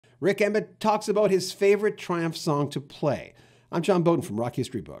Rik Emmett talks about his favorite Triumph song to play. I'm John Bowden from Rock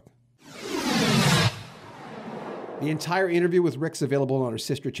History Book. The entire interview with Rik's available on our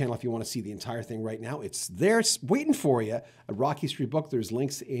sister channel if you want to see the entire thing right now. It's there waiting for you at Rock History Book. There's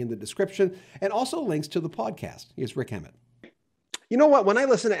links in the description and also links to the podcast. Here's Rik Emmett. You know what? When I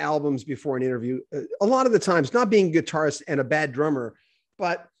listen to albums before an interview, a lot of the times, not being a guitarist and a bad drummer,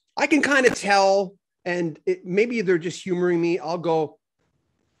 but I can kind of tell, and maybe they're just humoring me. I'll go,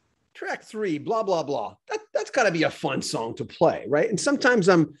 track 3, blah, blah, blah. That's got to be a fun song to play, right? And sometimes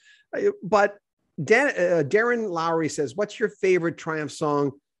but Darren Lowry says, what's your favorite Triumph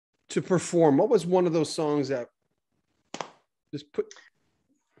song to perform? What was one of those songs that just put?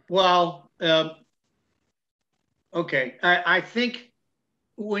 Well, okay. I think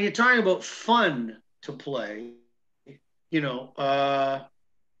when you're talking about fun to play,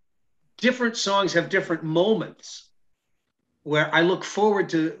 different songs have different moments where I look forward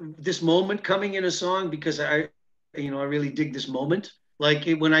to this moment coming in a song because I really dig this moment. Like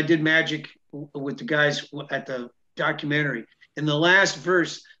when I did Magic with the guys at the documentary, in the last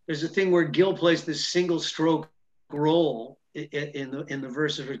verse, there's a thing where Gil plays this single stroke roll in the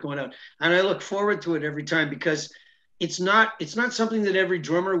verse of it going out, and I look forward to it every time because it's not something that every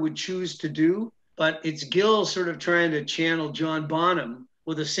drummer would choose to do, but it's Gil sort of trying to channel John Bonham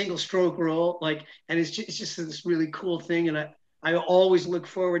with a single stroke roll, and it's just this really cool thing, and I always look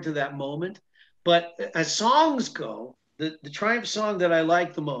forward to that moment. But as songs go, the Triumph song that I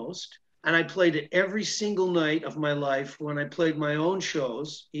like the most, and I played it every single night of my life when I played my own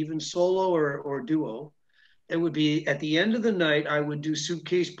shows, even solo or duo, it would be at the end of the night, I would do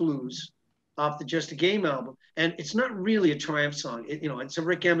Suitcase Blues off the Just a Game album. And it's not really a Triumph song. It's a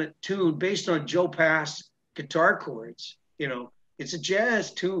Rik Emmett tune based on Joe Pass guitar chords. It's a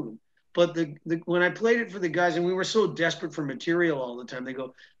jazz tune. But when I played it for the guys, and we were so desperate for material all the time, they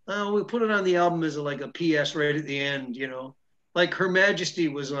go, oh, we'll put it on the album as a PS right at the end, like Her Majesty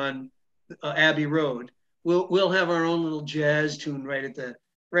was on Abbey Road. We'll have our own little jazz tune right at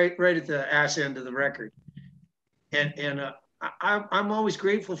the ass end of the record. And I'm always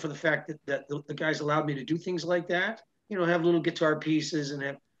grateful for the fact that the guys allowed me to do things like that, have little guitar pieces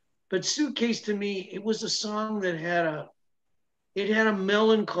but Suitcase to me, it was a song that had a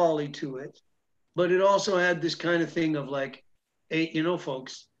melancholy to it, but it also had this kind of thing of like, hey,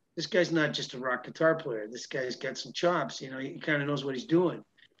 folks, this guy's not just a rock guitar player. This guy's got some chops, he kind of knows what he's doing.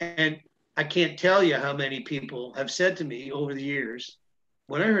 And I can't tell you how many people have said to me over the years,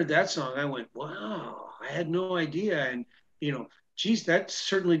 when I heard that song, I went, wow, I had no idea. And, geez, that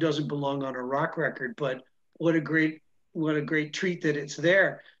certainly doesn't belong on a rock record, but what a great treat that it's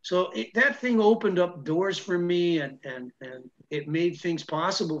there. So that thing opened up doors for me and it made things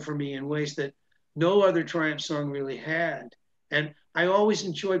possible for me in ways that no other Triumph song really had. And I always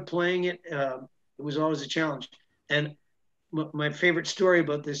enjoyed playing it. It was always a challenge. And my favorite story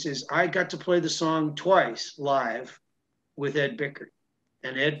about this is I got to play the song twice live with Ed Bickert,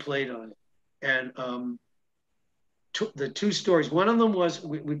 and Ed played on it. And the two stories, one of them was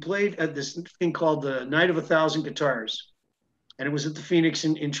we played at this thing called the Night of 1,000 Guitars, and it was at the Phoenix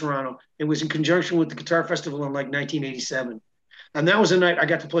in Toronto. It was in conjunction with the Guitar Festival in 1987. And that was a night I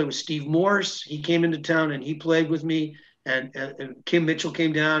got to play with Steve Morse. He came into town and he played with me, and Kim Mitchell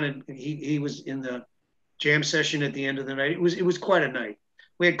came down and he was in the jam session at the end of the night. It was quite a night.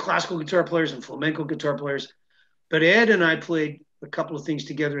 We had classical guitar players and flamenco guitar players, but Ed and I played a couple of things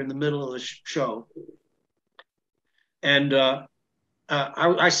together in the middle of the show. And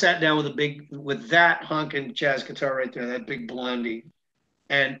I sat down with that honking jazz guitar right there, that big Blondie,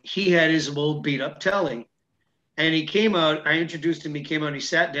 and he had his old beat up telly, and he came out. I introduced him. He came out. He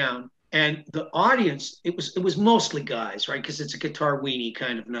sat down, and the audience, it was mostly guys, right? Because it's a guitar weenie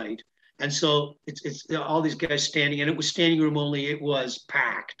kind of night, and so it's all these guys standing, and it was standing room only. It was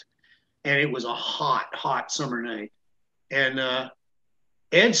packed, and it was a hot summer night, and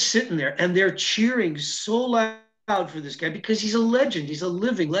Ed's sitting there, and they're cheering so loud for this guy because he's a legend. He's a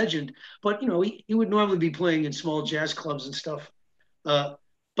living legend. But he would normally be playing in small jazz clubs and stuff.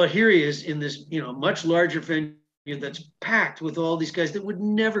 But here he is in this much larger venue that's packed with all these guys that would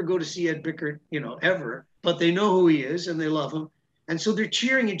never go to see Ed Bickert ever, but they know who he is and they love him, and so they're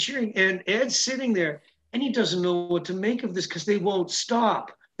cheering and cheering. And Ed's sitting there and he doesn't know what to make of this because they won't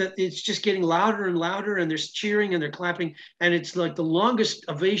stop. That it's just getting louder and louder, and they're cheering and they're clapping, and it's like the longest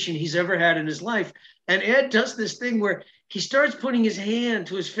ovation he's ever had in his life. And Ed does this thing where he starts putting his hand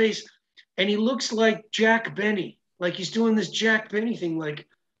to his face, and he looks like Jack Benny, like he's doing this Jack Benny thing, like,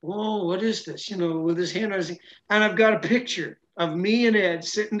 whoa, what is this? With his hand on his, and I've got a picture of me and Ed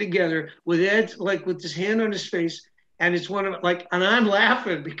sitting together with Ed, like with his hand on his face, And it's one of like, and I'm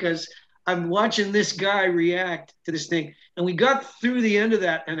laughing because I'm watching this guy react to this thing. And we got through the end of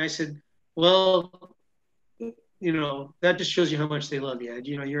that, and I said, well, that just shows you how much they love you, Ed.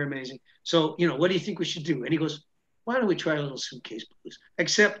 You're amazing. So, what do you think we should do? And he goes, why don't we try a little Suitcase Blues?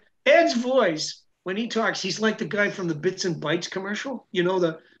 Except Ed's voice, when he talks, he's like the guy from the Bits and Bytes commercial. Do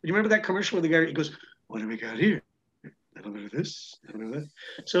you remember that commercial where the guy, he goes, what do we got here? A little bit of this, a little bit of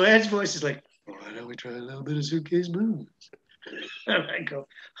that. So Ed's voice is like, why don't we try a little bit of Suitcase Blues? And I go,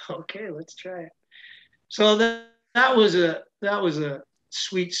 okay, let's try it. So that was a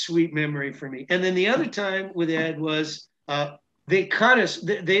sweet, sweet memory for me. And then the other time with Ed was they cut us.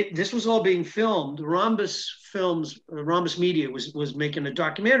 This was all being filmed. Rhombus Films, Rhombus Media was making a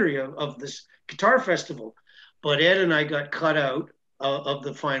documentary of this guitar festival, but Ed and I got cut out of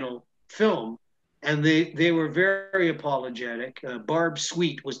the final film, and they were very apologetic. Barb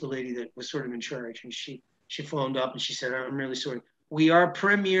Sweet was the lady that was sort of in charge, and she phoned up and she said, "I'm really sorry. We are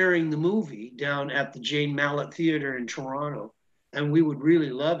premiering the movie down at the Jane Mallett Theatre in Toronto, and we would really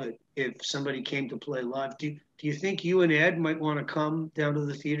love it if somebody came to play live. Do you think you and Ed might want to come down to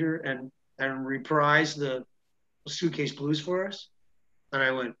the theater and reprise the Suitcase Blues for us?" And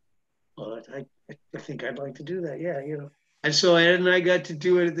I went, well, I think I'd like to do that. Yeah, And so Ed and I got to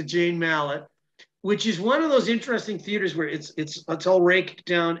do it at the Jane Mallett, which is one of those interesting theaters where it's all raked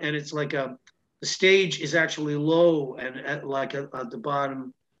down, and it's like the stage is actually low and at the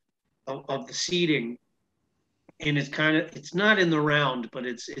bottom of the seating. And it's not in the round, but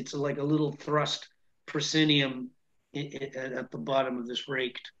it's like a little thrust proscenium at the bottom of this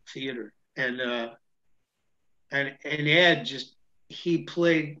raked theater. And Ed he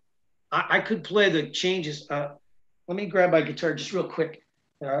played. I could play the changes. Let me grab my guitar just real quick.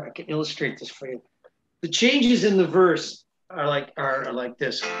 I can illustrate this for you. The changes in the verse are like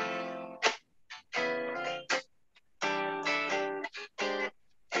this.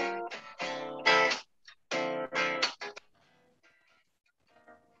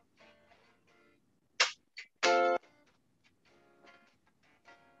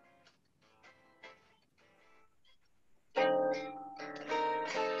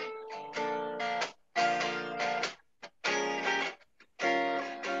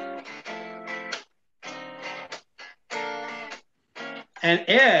 And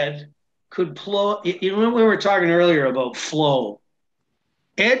Ed could play. You remember we were talking earlier about flow.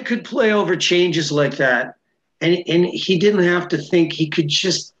 Ed could play over changes like that, and he didn't have to think. He could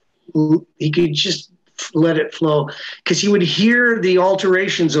just let it flow, because he would hear the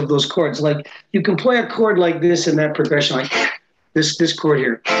alterations of those chords. Like you can play a chord like this in that progression, like this chord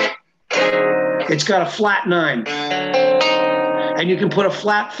here. It's got a flat 9, and you can put a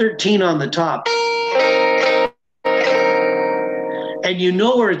flat 13 on the top. And you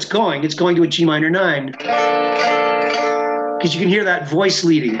know where it's going. It's going to a G minor 9. Because you can hear that voice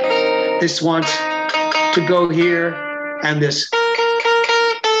leading. This wants to go here, and this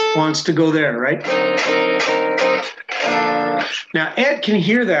wants to go there, right? Now, Ed can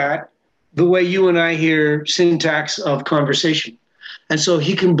hear that the way you and I hear syntax of conversation. And so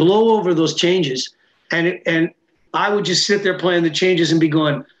he can blow over those changes. And I would just sit there playing the changes and be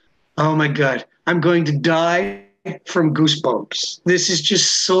going, oh my God, I'm going to die from goosebumps. This is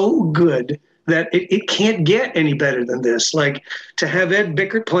just so good that it can't get any better than this. Like to have Ed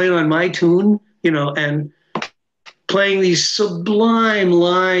Bickert playing on my tune, and playing these sublime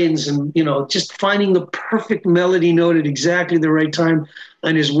lines and, just finding the perfect melody note at exactly the right time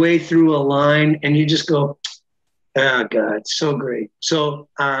on his way through a line. And you just go, oh God, so great. So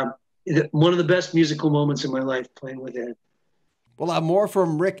one of the best musical moments in my life playing with Ed. We'll have more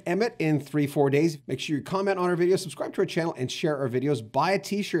from Rik Emmett in 3-4 days. Make sure you comment on our videos, subscribe to our channel, and share our videos. Buy a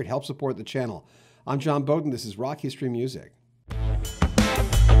t-shirt, help support the channel. I'm John Bowden. This is Rock History Music.